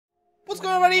What's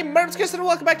going on, everybody? My name's Chris and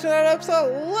welcome back to another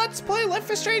episode. Let's play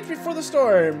Life is Strange Before the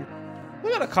Storm.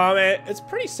 We got a comment. It's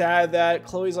pretty sad that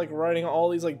Chloe's like writing all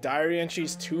these like diary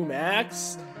entries to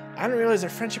Max. I didn't realize their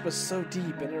friendship was so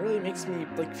deep, and it really makes me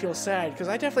like feel sad because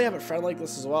I definitely have a friend like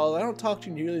this as well. I don't talk to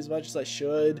nearly as much as I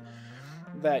should.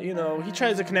 That, you know, he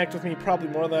tries to connect with me probably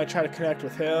more than I try to connect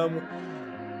with him.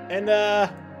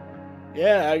 And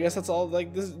yeah, I guess that's all.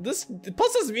 Like this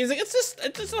plus this music, it's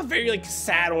just a very like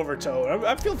sad overtone.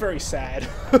 I feel very sad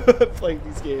playing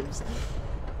these games.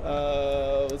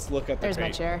 Let's look at the There's my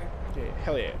chair. Okay,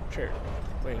 hell yeah, chair.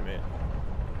 Wait a minute.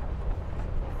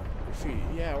 Graffiti.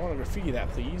 Yeah, I want to graffiti that,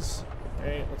 please.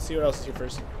 Alright, let's see what else is here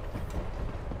first.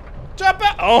 Jump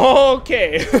out! Oh,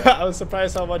 okay. I was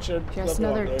surprised how much it. Just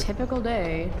another typical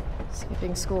day,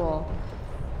 skipping school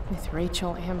with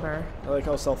Rachel Amber. I like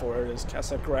how self-aware it is.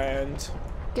 Casa Grande.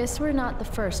 Guess we're not the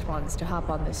first ones to hop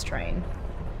on this train.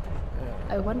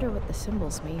 Yeah. I wonder what the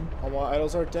symbols mean. All my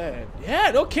idols are dead.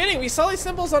 Yeah, no kidding. We saw these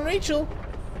symbols on Rachel.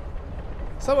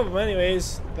 Some of them,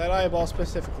 anyways. That eyeball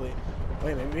specifically.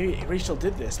 Wait a minute, maybe Rachel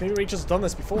did this. Maybe Rachel's done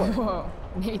this before. Whoa,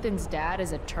 Nathan's dad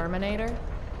is a Terminator?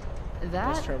 That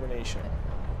That's termination.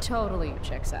 totally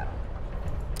checks out.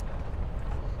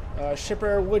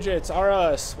 Shipper widgets are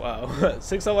us. Wow.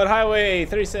 601 highway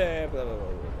 37. Blah, blah, blah,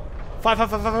 blah.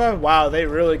 5555. Wow, they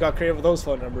really got creative with those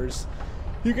phone numbers.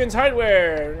 Hugin's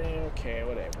hardware. Okay,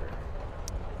 whatever.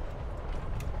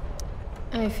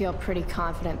 I feel pretty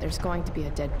confident there's going to be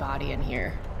a dead body in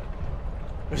here.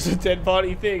 There's a dead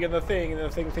body thing and the thing and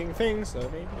the thing. So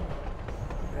maybe.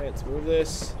 Alright, let's move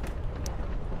this.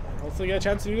 And hopefully get a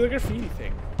chance to do the graffiti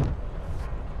thing.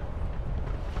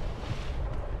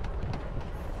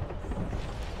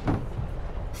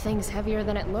 Thing's heavier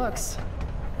than it looks.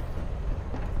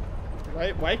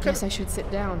 Why could Guess I should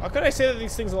sit down. How could I say that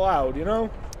these things aloud, you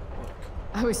know?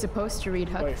 I was supposed to read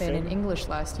Huck Wait, Finn in Finn? English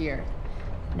last year.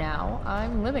 Now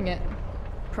I'm living it.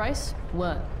 Price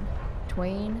 1.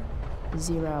 Twain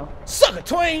 0. Suck it,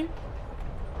 Twain!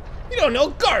 You don't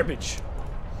know garbage!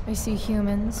 I see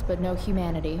humans, but no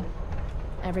humanity.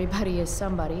 Everybody is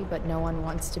somebody, but no one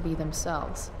wants to be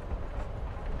themselves.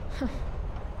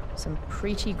 Some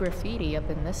preachy graffiti up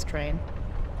in this train.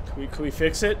 Can we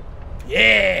fix it?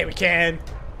 Yeah, we can!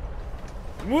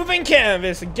 Moving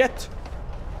canvas and get.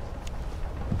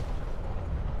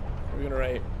 What are we gonna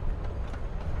write?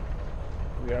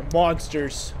 We are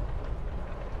monsters.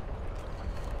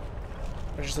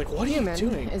 I'm just like, what are Human you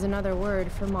doing? is another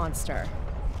word for monster.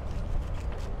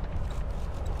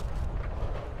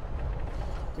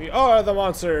 We are the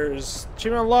monsters.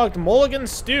 Achievement unlocked. Mulligan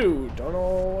Stew. Don't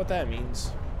know what that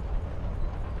means.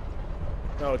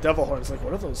 No, devil horns. Like,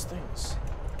 what are those things?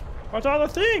 What are the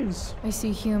things? I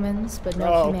see humans, but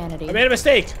no humanity. I made a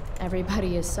mistake.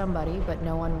 Everybody is somebody, but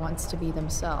no one wants to be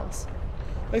themselves.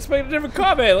 I expected a different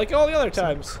comment, like all the other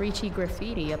times. Some preachy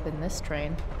graffiti up in this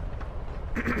train.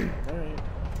 Alright.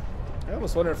 I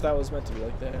almost wonder if that was meant to be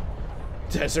like that.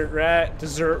 Desert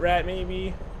rat,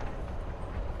 maybe.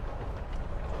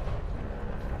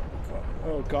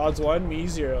 Oh, God's 1, me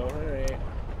 0. Alright.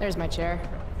 There's my chair.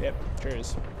 Yep,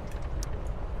 cheers.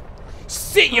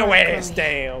 Sit your ass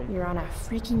down! You're on a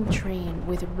freaking train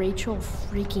with Rachel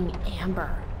freaking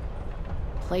Amber.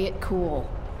 Play it cool.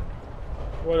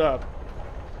 What up?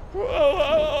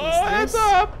 Whoa, hands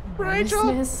up, Rachel!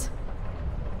 Nervousness?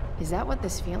 Is that what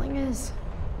this feeling is?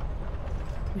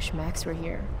 Wish Max were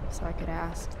here so I could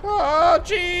ask. Oh,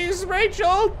 jeez, Rachel!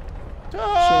 Oh, Should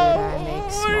I make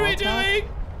what are we small talk? doing?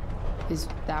 Is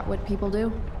that what people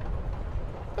do?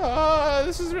 Oh,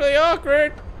 this is really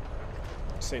awkward.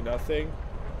 Say nothing.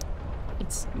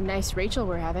 It's nice Rachel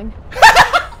we're having.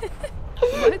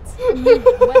 What? I mean,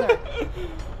 weather.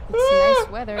 It's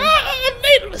nice weather. I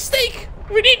made a mistake.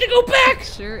 We need to go back.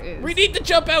 Sure is. We need to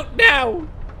jump out now.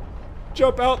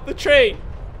 Jump out the train.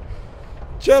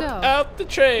 Jump So, out the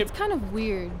train. It's kind of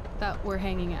weird that we're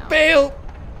hanging out. Fail.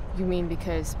 You mean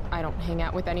because I don't hang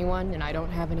out with anyone and I don't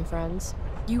have any friends?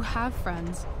 You have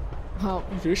friends. Well,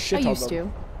 You shit I on used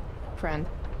them. to. Friend.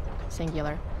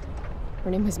 Singular. Her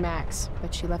name was Max,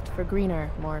 but she left for greener,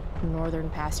 more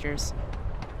northern pastures.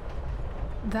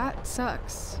 That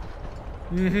sucks.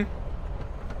 Mm-hmm.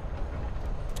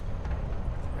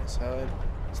 So,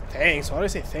 thanks. Why did I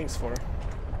say thanks for?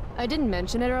 I didn't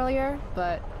mention it earlier,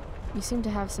 but you seem to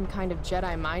have some kind of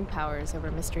Jedi mind powers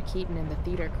over Mr. Keaton and the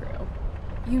theater crew.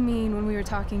 You mean when we were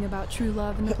talking about true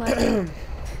love in the play?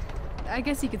 I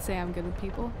guess you could say I'm good with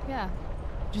people. Yeah.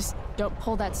 Just don't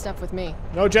pull that stuff with me.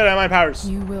 No Jedi mind powers.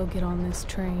 You will get on this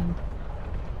train.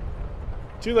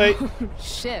 Too late.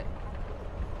 Shit.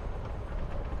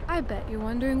 I bet you're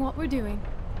wondering what we're doing.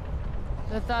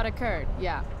 The thought occurred,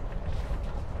 yeah.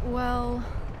 Well,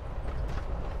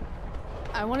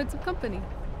 I wanted some company.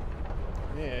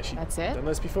 Yeah, she's That's it? done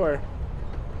this before.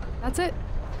 That's it.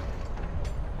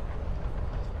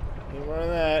 Any more of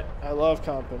that? I love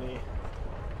company.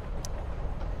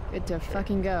 Good to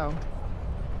fucking go.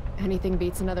 Anything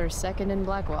beats another second in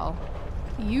Blackwell.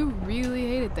 You really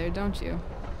hate it there, don't you?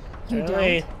 You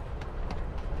Apparently.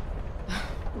 don't?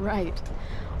 Right.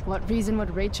 What reason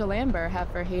would Rachel Amber have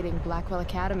for hating Blackwell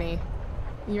Academy?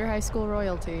 Your high school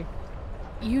royalty.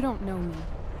 You don't know me.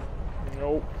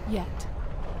 Nope. Yet.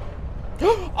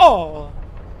 Oh!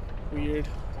 Weird.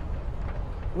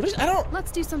 What is, I don't...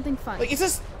 Let's do something fun. Like, is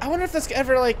this... I wonder if this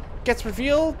ever, like, gets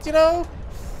revealed, you know?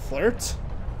 Flirt?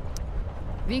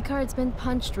 V-card's been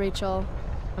punched, Rachel.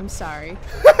 I'm sorry.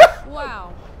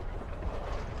 Wow.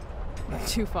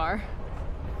 Too far.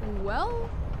 Well,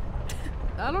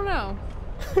 I don't know.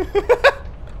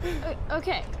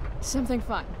 Okay, something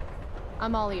fun.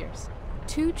 I'm all ears.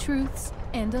 2 truths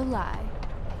and a lie.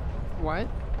 What?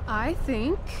 I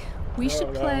think we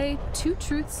should no. play 2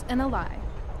 truths and a lie.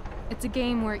 It's a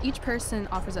game where each person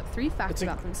offers up 3 facts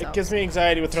about themselves. It gives me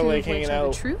anxiety with her 2 leg of hanging which are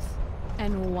out. the truth,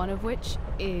 and 1 of which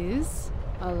is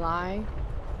A lie?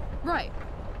 right.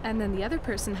 And then the other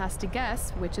person has to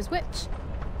guess which is which.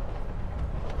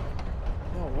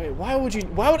 No way. Why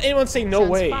would anyone say no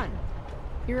Sounds way? fun.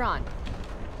 You're on.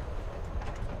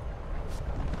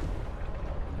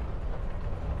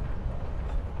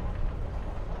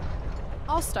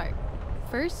 I'll start.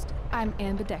 First, I'm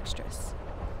ambidextrous.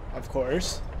 Of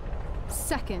course.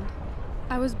 Second,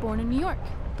 I was born in New York,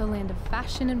 the land of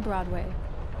fashion and Broadway,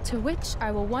 to which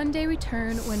I will one day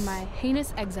return when my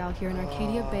heinous exile here in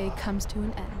Arcadia Bay comes to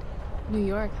an end. New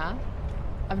York, huh?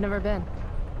 I've never been.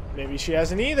 Maybe she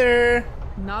hasn't either.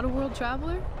 Not a world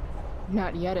traveler?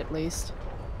 Not yet, at least.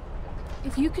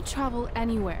 If you could travel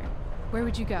anywhere, where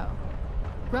would you go?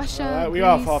 Russia, We Greece,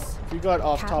 got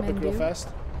off topic real Kathmandu? fast.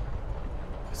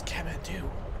 It's Kathmandu.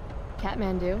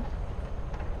 Kathmandu?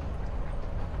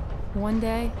 One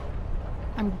day,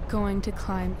 I'm going to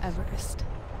climb Everest.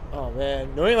 Oh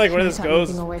man, knowing like where this Should've goes,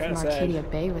 moving away kind from of sad. Arcadia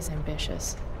Bay was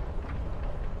ambitious.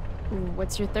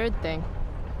 What's your third thing?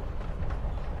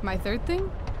 My third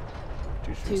thing?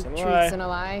 2 Two truths and a truths lie. and a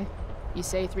lie? You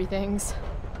say 3 things?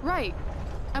 Right.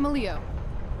 I'm a Leo.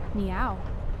 Meow.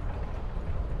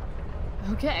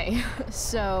 Okay,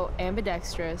 so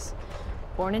ambidextrous,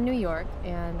 born in New York,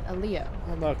 and a Leo.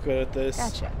 I'm not good at this.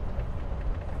 Gotcha.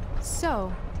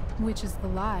 So, which is the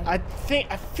lie?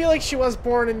 I feel like she was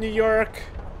born in New York.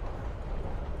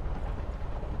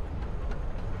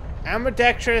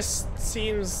 Ambidextrous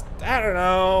seems, I don't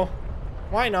know.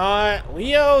 Why not?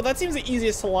 Leo? That seems the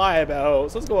easiest to lie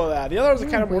about. So let's go with that. The other ones are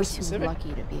kind of You're more way too specific.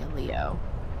 lucky to be a Leo.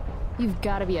 You've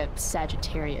got to be a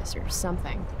Sagittarius or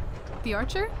something. The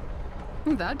Archer?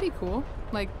 That'd be cool.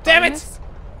 Like, Damn it! bonus.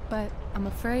 But I'm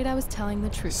afraid I was telling the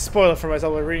truth. Spoiler for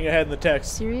myself by reading ahead in the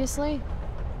text. Seriously?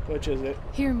 Which is it?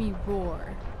 Hear me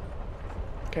roar.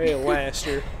 Okay,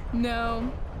 Lannister.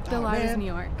 No, the Oh, lie is man. New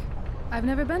York. I've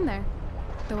never been there,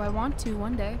 though I want to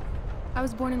one day. I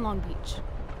was born in Long Beach.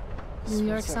 New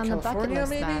York's What's that, on the bucket California, list,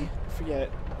 maybe? then. I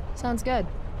forget. Sounds good.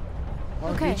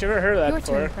 Long Okay, Beach, ever heard of that Your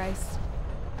before? turn, Price.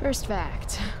 First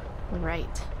fact.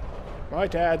 Right. My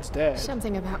dad's dead.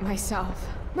 Something about myself.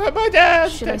 Not my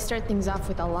dad's Should I dead. start things off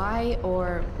with a lie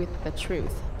or with the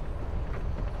truth?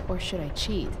 Or should I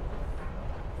cheat?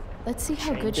 Let's see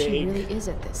how good she Shindig. really is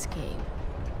at this game.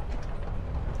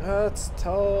 Let's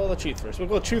tell the truth first. We'll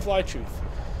go truth, lie, truth.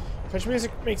 Country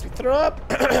music makes me throw up.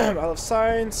 I love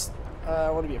science. I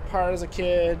want to be a pirate as a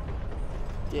kid.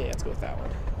 Yeah, let's go with that one.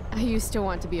 I used to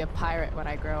want to be a pirate when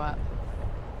I grow up.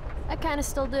 I kind of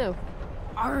still do.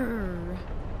 Arr.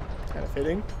 Kind of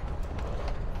fitting.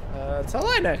 Tell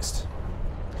lie next.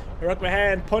 I broke my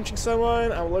hand punching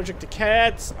someone. I'm allergic to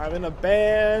cats. I'm in a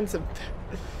band.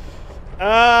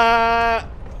 I'm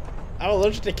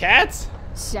allergic to cats?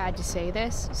 Sad to say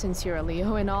this, since you're a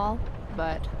Leo and all,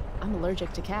 but I'm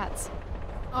allergic to cats.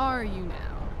 Are you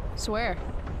now? Swear.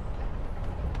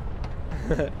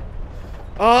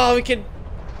 Oh, you can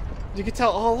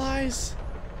tell all lies?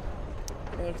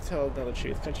 I can tell another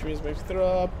truth. Country music makes me throw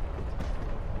up.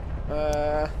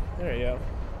 There we go.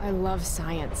 I love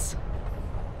science.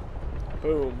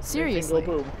 Boom. Anything Seriously,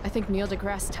 go boom. I think Neil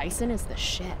deGrasse Tyson is the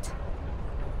shit.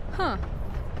 Huh.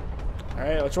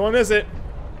 Alright, which one is it?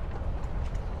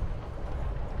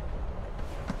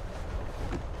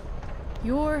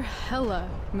 You're hella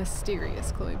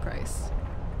mysterious, Chloe Price.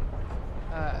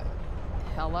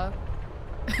 Hella?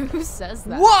 Who says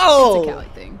that? Whoa! It's a Cali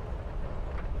thing.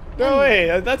 No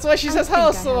way, that's why she I says think hell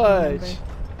I so have a much. number.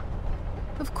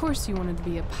 Of course you wanted to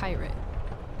be a pirate.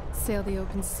 Sail the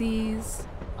open seas,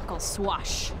 tentacle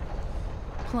swash.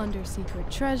 Plunder secret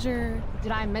treasure.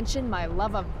 Did I mention my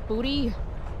love of booty?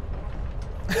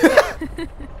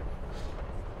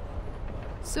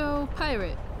 So,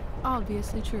 pirate.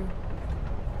 Obviously true.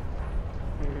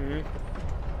 Mm-hmm.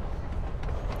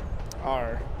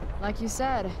 R. Like you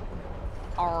said.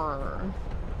 Arr.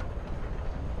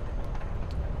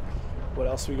 What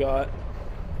else we got?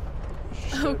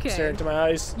 Okay. Stare into my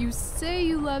eyes. You say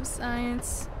you love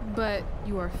science, but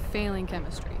you are failing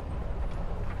chemistry.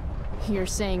 You're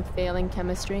saying failing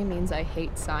chemistry means I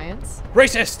hate science?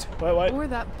 Racist! What? Or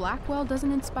that Blackwell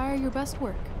doesn't inspire your best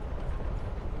work.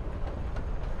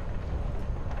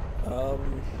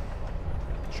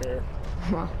 Sure.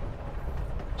 Well,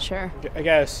 sure. I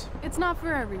guess. It's not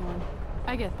for everyone.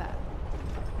 I get that.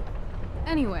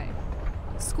 Anyway,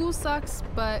 school sucks,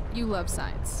 but you love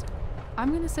science.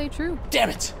 I'm gonna say true. Damn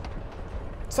it!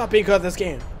 Stop being good at this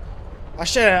game. I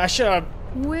should have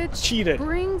Which cheated.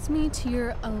 brings me to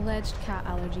your alleged cat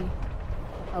allergy.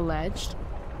 Alleged?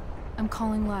 I'm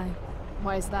calling lie.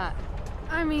 Why is that?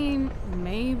 I mean,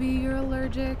 maybe you're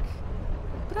allergic,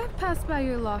 but I've passed by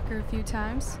your locker a few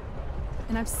times,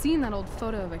 and I've seen that old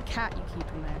photo of a cat you keep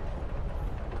in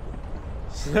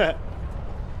there.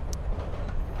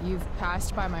 You've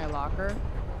passed by my locker?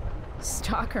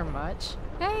 Stalker much?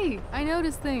 Hey, I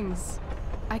notice things.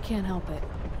 I can't help it.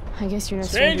 I guess you're no Stranger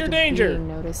stranger to danger. being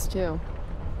noticed too.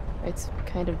 It's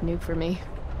kind of new for me.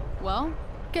 Well,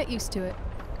 get used to it.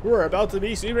 We're about to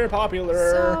be super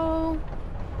popular. So,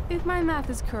 if my math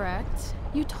is correct,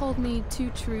 you told me 2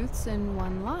 truths and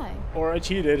 1 lie. Or I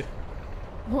cheated.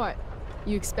 What?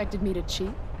 You expected me to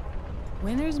cheat?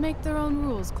 Winners make their own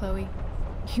rules, Chloe.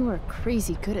 You are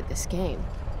crazy good at this game.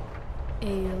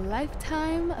 A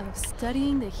lifetime of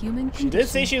studying the human She condition. did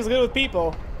say she was good with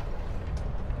people.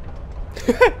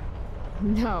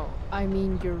 No, I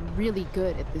mean you're really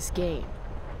good at this game.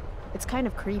 It's kind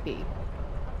of creepy.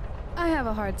 I have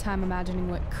a hard time imagining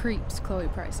what creeps Chloe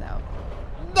Price out.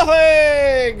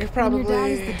 Nothing! Probably. When your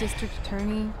dad is the district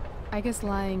attorney, I guess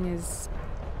lying is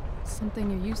something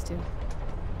you're used to.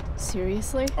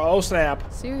 Seriously? Oh,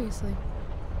 snap. Seriously.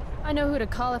 I know who to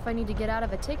call if I need to get out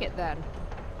of a ticket then.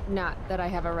 Not that I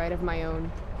have a right of my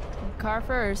own. Car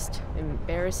first,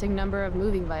 embarrassing number of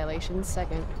moving violations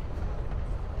second.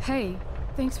 Hey,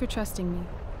 thanks for trusting me.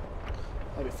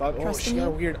 That'd be fun. Oh, Trusting she got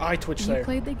a you? weird eye twitch You there.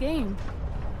 played the game.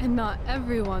 And not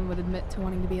everyone would admit to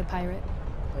wanting to be a pirate.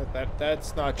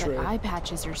 That's not But true. eye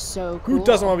patches are so cool. Who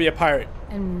doesn't want to be a pirate?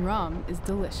 And rum is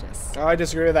delicious. Oh, I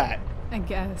disagree with that. I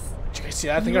guess. Did you guys see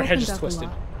that? I think You our head opened just up a twisted.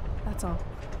 lot. That's all.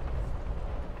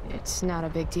 It's not a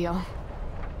big deal.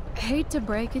 Hate to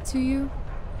break it to you,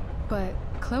 but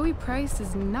Chloe Price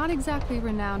is not exactly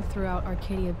renowned throughout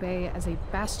Arcadia Bay as a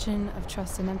bastion of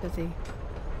trust and empathy.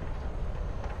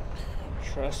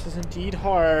 Trust is indeed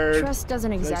hard. Trust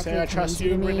doesn't Like exactly saying I come trust easy you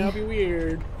to would me. now be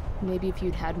weird. Maybe if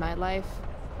you'd had my life,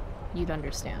 you'd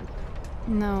understand.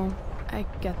 No, I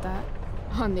get that.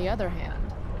 On the other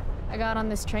hand, I got on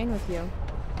this train with you,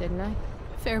 didn't I?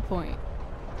 Fair point.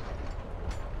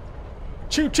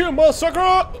 Choo choo,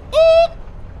 motherfucker!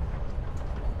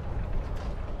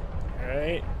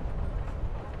 Alright.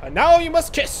 And now you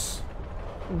must kiss!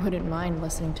 Wouldn't mind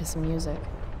listening to some music.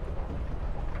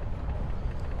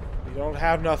 We don't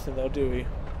have nothing though, do we?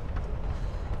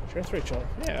 Sure, it's Rachel.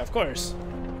 Yeah, of course.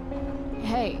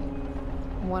 Hey,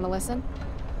 wanna listen?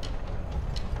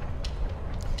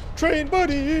 Train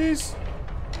buddies!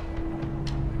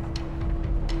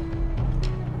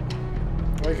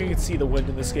 I like you can see the wind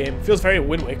in this game. It feels very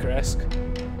Wind Waker-esque.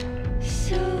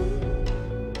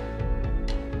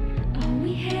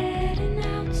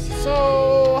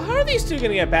 So, how are these two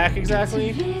gonna get back exactly?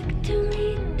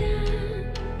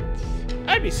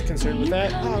 I'd be concerned with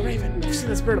that. Oh, Raven, I've seen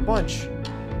this bird a bunch.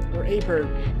 Or a bird.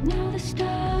 Now the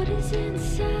start is in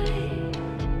sight.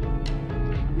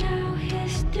 Now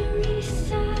history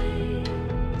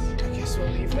sighs. I guess we'll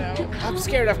leave now. I'm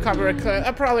scared of copyright claim.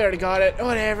 I probably already got it.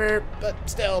 Whatever, but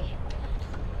still.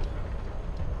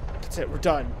 That's it, we're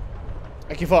done.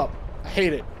 I give up. I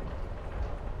hate it.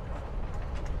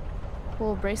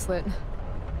 Cool bracelet.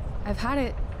 I've had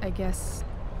it, I guess,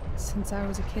 since I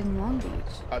was a kid in Long Beach.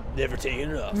 I've never taken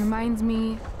it off. It reminds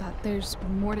me that there's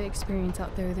more to experience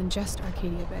out there than just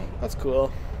Arcadia Bay. That's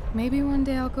cool. Maybe one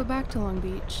day I'll go back to Long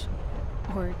Beach.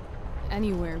 Or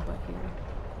anywhere but here.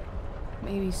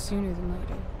 Maybe sooner than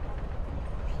later.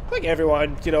 I think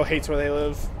everyone, hates where they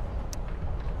live.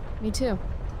 Me too.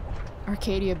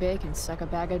 Arcadia Bay can suck a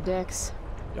bag of dicks.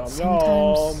 Yum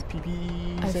Sometimes yum,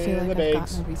 pee-pees I feel and like the I've got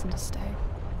bakes. no reason to stay.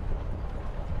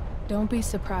 Don't be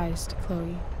surprised,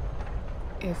 Chloe,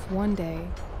 if one day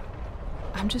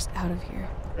I'm just out of here.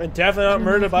 And definitely not I'm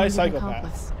murdered by a an psychopath.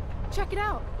 accomplice. Check it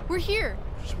out. We're here.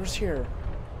 Where's here?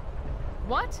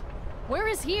 What? Where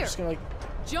is here? Just gonna like.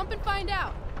 Jump and find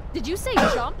out. Did you say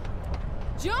jump?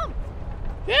 Jump!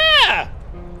 Yeah!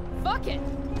 Fuck it.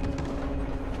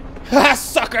 Ha,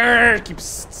 sucker!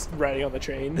 Keeps riding on the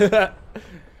train.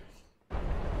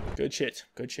 Good shit.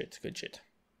 Good shit. Good shit.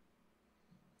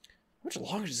 How much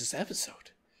longer is this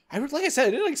episode? Like I said,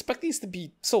 I didn't expect these to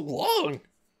be so long.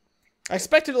 I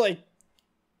expected to like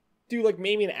do like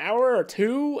maybe an hour or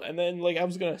two, and then like I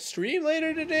was gonna stream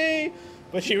later today.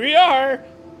 But here we are,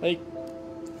 like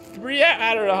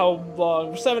I don't know how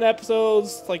long, 7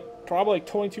 episodes, like probably like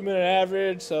 22-minute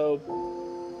average. So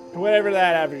whatever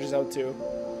that averages out to.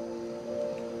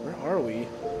 Where are we?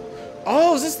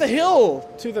 Oh, is this the hill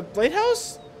to the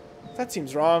lighthouse? That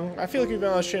seems wrong. I feel like we've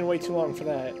been on this train way too long for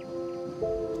that.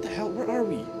 What the hell? Where are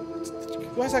we?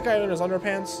 Why is that guy in his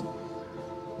underpants?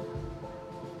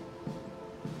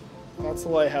 That's the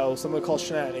lighthouse. I'm gonna call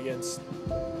shenanigans.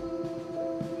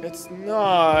 It's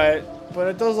not, but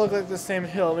it does look like the same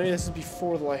hill. Maybe this is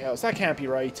before the lighthouse. That can't be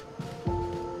right.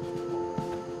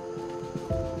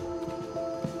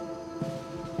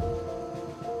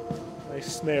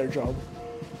 Nice snare drum.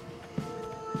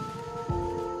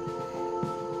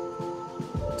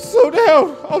 Slow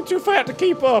down! I'm too fat to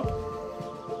keep up!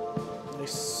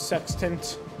 Nice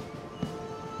sextant.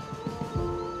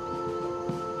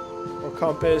 Or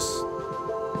compass.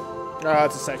 Ah,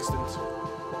 it's a sextant.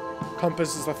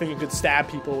 Compass is the thing you could stab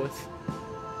people with.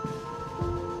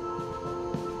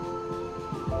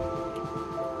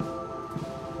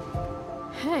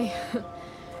 Hey,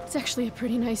 it's actually a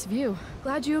pretty nice view.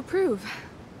 Glad you approve.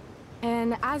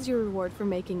 And as your reward for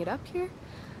making it up here,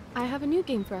 I have a new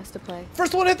game for us to play.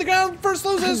 First one hit the ground, first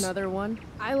loses! Another one.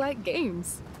 I like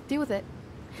games. Deal with it.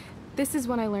 This is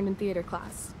one I learned in theater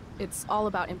class. It's all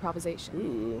about improvisation.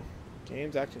 Ooh.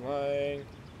 Games, acting, lying.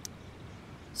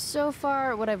 So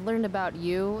far, what I've learned about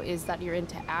you is that you're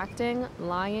into acting,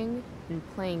 lying, and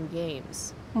playing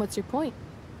games. What's your point?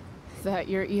 That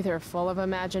you're either full of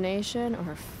imagination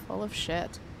or full of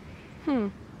shit.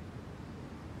 Let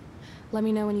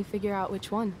me know when you figure out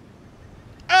which one.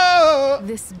 Oh!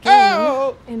 This game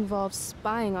Oh! involves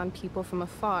spying on people from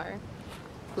afar.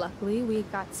 Luckily, we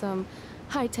got some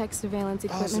high-tech surveillance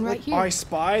Oh, is equipment it right like here. I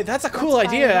Spy? That's a cool Let's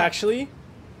fire idea, it up. actually.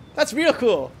 That's real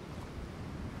cool.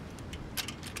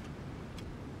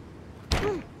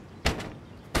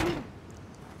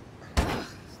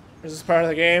 Is this part of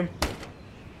the game?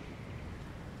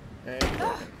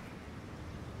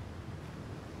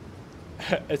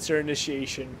 It's her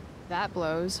initiation. That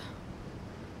blows.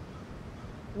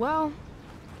 Well,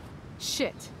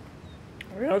 shit.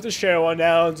 We don't have to share one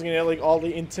now. It's gonna get like all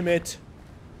the intimate.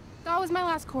 That was my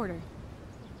last quarter.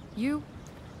 You?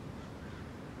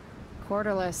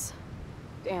 Quarterless.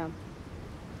 Damn.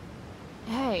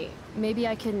 Hey, maybe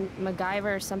I can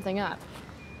MacGyver something up.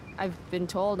 I've been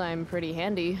told I'm pretty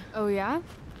handy. Oh, yeah?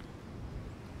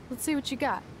 Let's see what you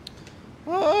got.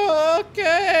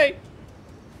 Okay.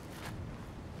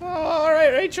 All right,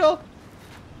 Rachel.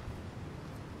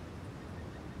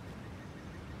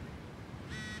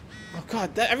 Oh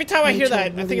God! Every time I hear Rachel that,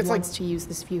 I really think it's like wants to use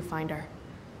this viewfinder.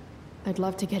 I'd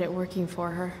love to get it working for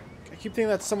her. I keep thinking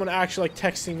that's someone actually like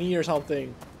texting me or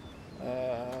something.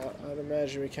 I'd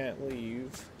imagine we can't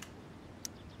leave.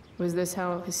 Was this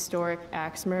how historic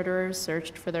axe murderers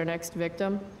searched for their next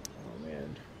victim? Oh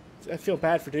man, I feel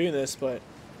bad for doing this, but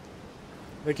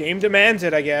the game demands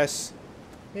it, I guess.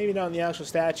 Maybe not in the actual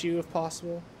statue, if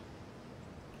possible.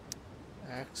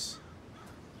 Axe.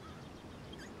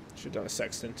 Should have done a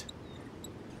sextant.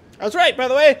 I was right, by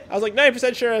the way. I was like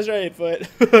 90% sure I was right, but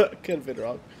could have been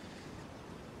wrong.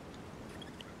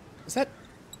 Is that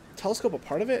telescope a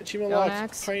part of it? Achievement Don't unlocked.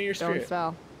 axe, Pioneer don't Spirit.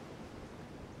 fell.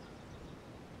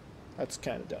 That's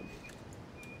kind of dumb.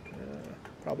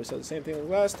 Probably said the same thing as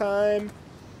last time.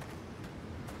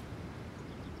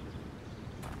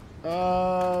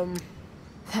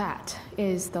 That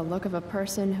is the look of a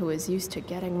person who is used to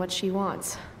getting what she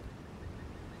wants.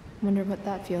 Wonder what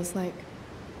that feels like.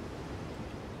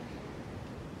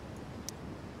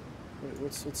 Wait,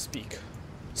 let's speak.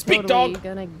 Speak, Totally dog.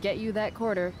 gonna get you that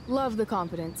quarter. Love the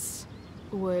confidence.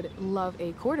 Would love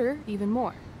a quarter even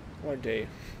more. One day.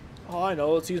 Oh, I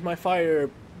know. Let's use my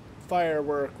firework.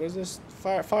 What is this?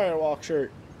 Firewalk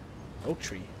shirt. Oak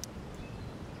tree.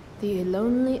 The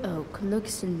lonely oak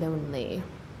looks lonely.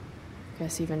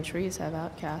 Guess even trees have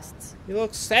outcasts. He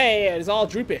looks sad. It's all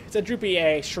droopy. It's a droopy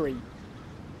tree.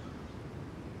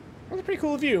 That's a pretty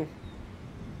cool view.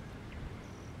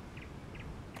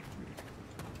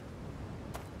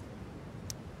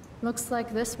 Looks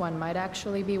like this one might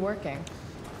actually be working.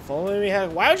 If only we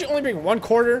had. Why would you only bring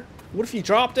 1/4? What if you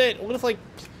dropped it? What if like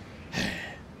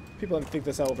people didn't think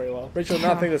this out very well? Rachel did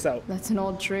not think this out. That's an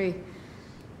old tree.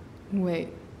 Wait,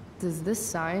 does this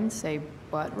sign say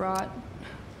butt rot?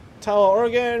 Tell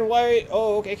Oregon White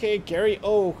Oak, aka Gary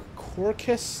Oak,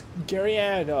 Quercus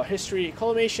Garryan, history,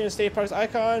 collimation, state parks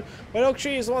icon. White oak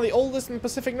tree is one of the oldest in the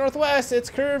Pacific Northwest.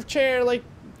 Its curved chair-like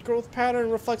growth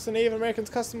pattern reflects the Native Americans'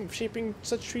 custom of shaping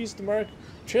such trees to mark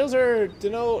trails or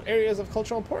denote areas of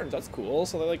cultural importance. That's cool.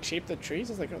 So they like shape the trees.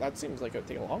 It's like, oh, that seems like it would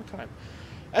take a long time.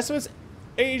 Estimates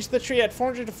age the tree at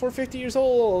 400 to 450 years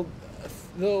old.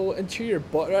 Though interior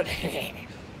butt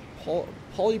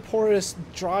polyporous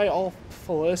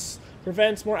dryophyllus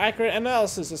prevents more accurate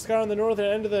analysis. The scar on the northern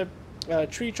end of the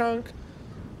tree trunk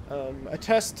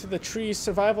attests to the tree's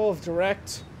survival of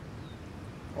direct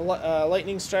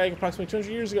lightning strike approximately 200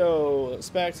 years ago.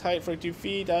 Specs height 42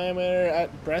 feet, diameter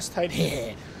at breast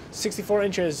height 64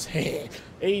 inches,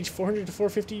 age 400 to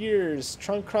 450 years.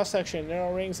 Trunk cross section,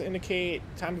 narrow rings indicate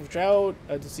time of drought,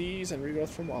 a disease, and regrowth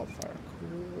from wildfire.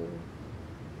 Cool.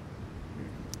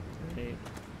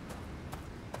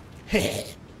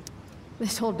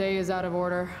 This whole day is out of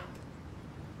order,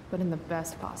 but in the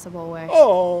best possible way.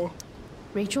 Oh!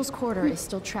 Rachel's quarter is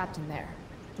still trapped in there.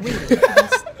 Waiting for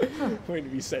this. Huh. Waiting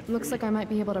to be set free. Looks like I might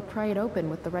be able to pry it open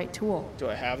with the right tool. Do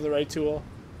I have the right tool?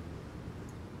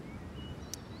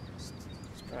 Let's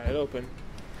pry it open.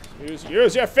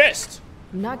 Use your fist!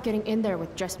 I'm not getting in there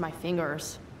with just my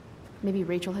fingers. Maybe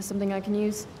Rachel has something I can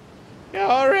use? Yeah,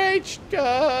 alright.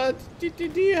 Do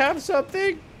you have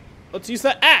something? Let's use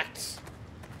the axe.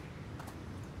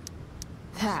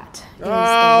 That is the Oh, look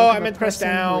I of a meant to press person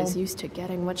who down. is used to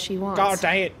getting what she wants. God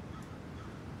dang it.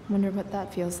 Wonder what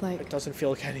that feels like. It doesn't feel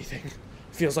like anything.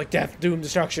 It feels like death, doom,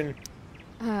 destruction.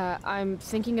 I'm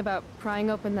thinking about prying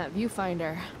open that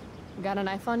viewfinder. Got a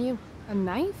knife on you? A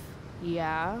knife?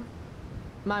 Yeah.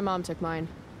 My mom took mine.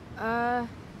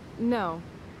 No.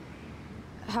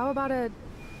 How about a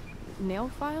nail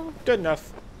file? Good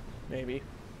enough. Maybe.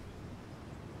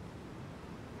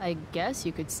 I guess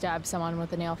you could stab someone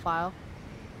with a nail file.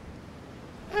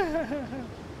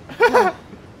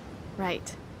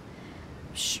 Right.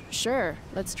 Sure,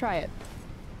 let's try it.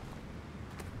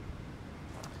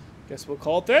 Guess we'll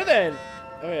call it there then.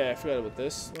 Oh yeah, I forgot about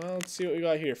this. Well, let's see what we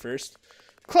got here first.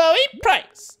 Chloe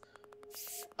Price.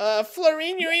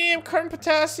 Fluorine, uranium, carbon,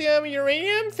 potassium,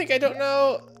 uranium. Think I don't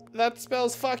know that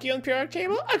spells fuck you on the periodic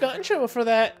table? I got in trouble for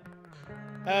that.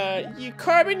 You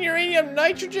carbon, uranium,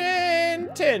 nitrogen,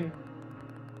 tin.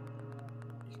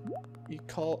 You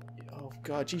call... Oh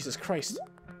god, Jesus Christ.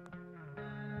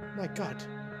 My god.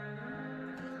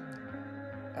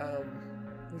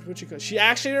 What'd you call? She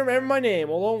actually remembered my name.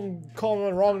 Well, don't call me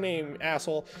the wrong name,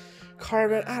 asshole.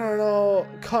 Carbon, I don't know.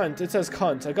 Cunt. It says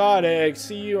cunt. I got it.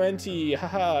 C-U-N-T.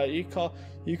 Haha. You call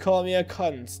me a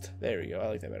cunt. There we go. I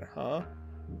like that better. Huh?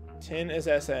 Tin is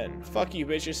S-N. Fuck you,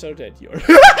 bitch. You're so dead. You're.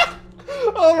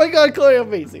 Oh my god, Chloe,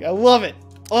 amazing. I love it.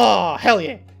 Oh, hell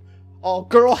yeah. Oh,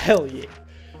 girl, hell yeah.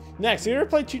 Next, you ever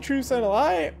played Two Truths and a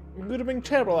Lie? We would have been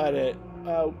terrible at it.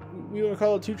 We want to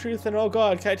call it Two Truths and oh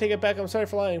god, can I take it back? I'm sorry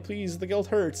for lying. Please, the guilt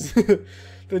hurts.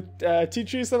 The Two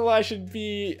Truths and a Lie should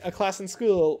be a class in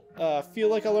school. Feel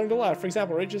like I learned a lot. For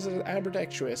example, Rachel's an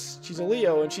ambidextrous. She's a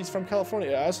Leo and she's from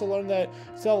California. I also learned that I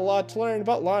still have a lot to learn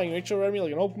about lying. Rachel read me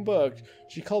like an open book.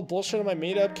 She called bullshit on my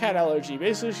made-up cat allergy.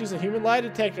 Basically, she's a human lie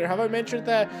detector. Have I mentioned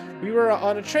that we were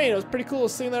on a train? It was pretty cool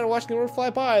sitting there and watching the world fly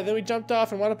by. Then we jumped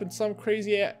off and wound up in some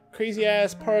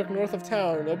crazy-ass park north of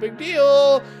town. No big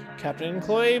deal. Captain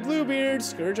Chloe Bluebeard,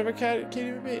 scourge of a cat.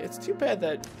 It's too bad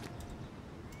that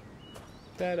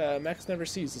Max never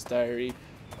sees this diary.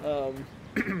 But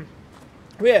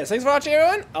yeah, thanks for watching,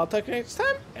 everyone. I'll talk to you next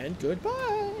time, and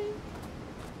goodbye.